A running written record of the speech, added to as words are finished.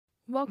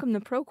Welcome to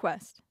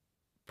ProQuest.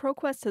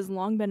 ProQuest has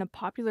long been a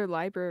popular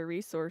library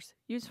resource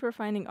used for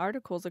finding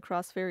articles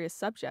across various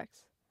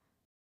subjects.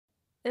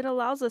 It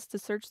allows us to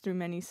search through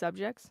many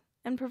subjects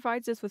and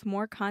provides us with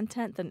more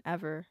content than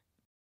ever.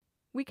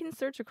 We can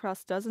search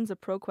across dozens of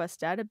ProQuest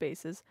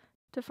databases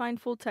to find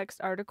full-text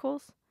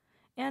articles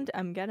and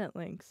mGedit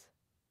links.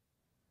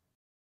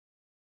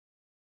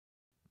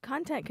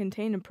 Content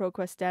contained in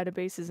ProQuest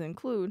databases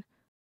include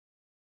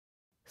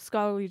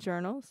scholarly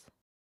journals,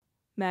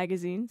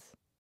 magazines,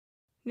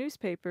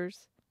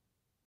 newspapers,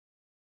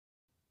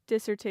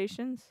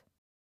 dissertations,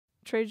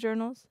 trade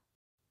journals,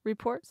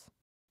 reports,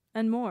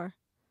 and more.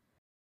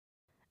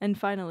 And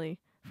finally,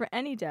 for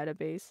any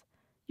database,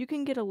 you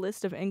can get a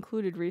list of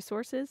included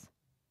resources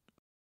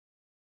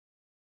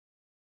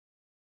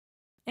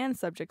and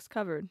subjects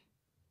covered.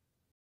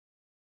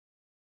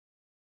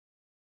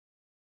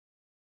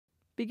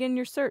 Begin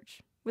your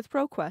search with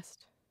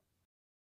ProQuest.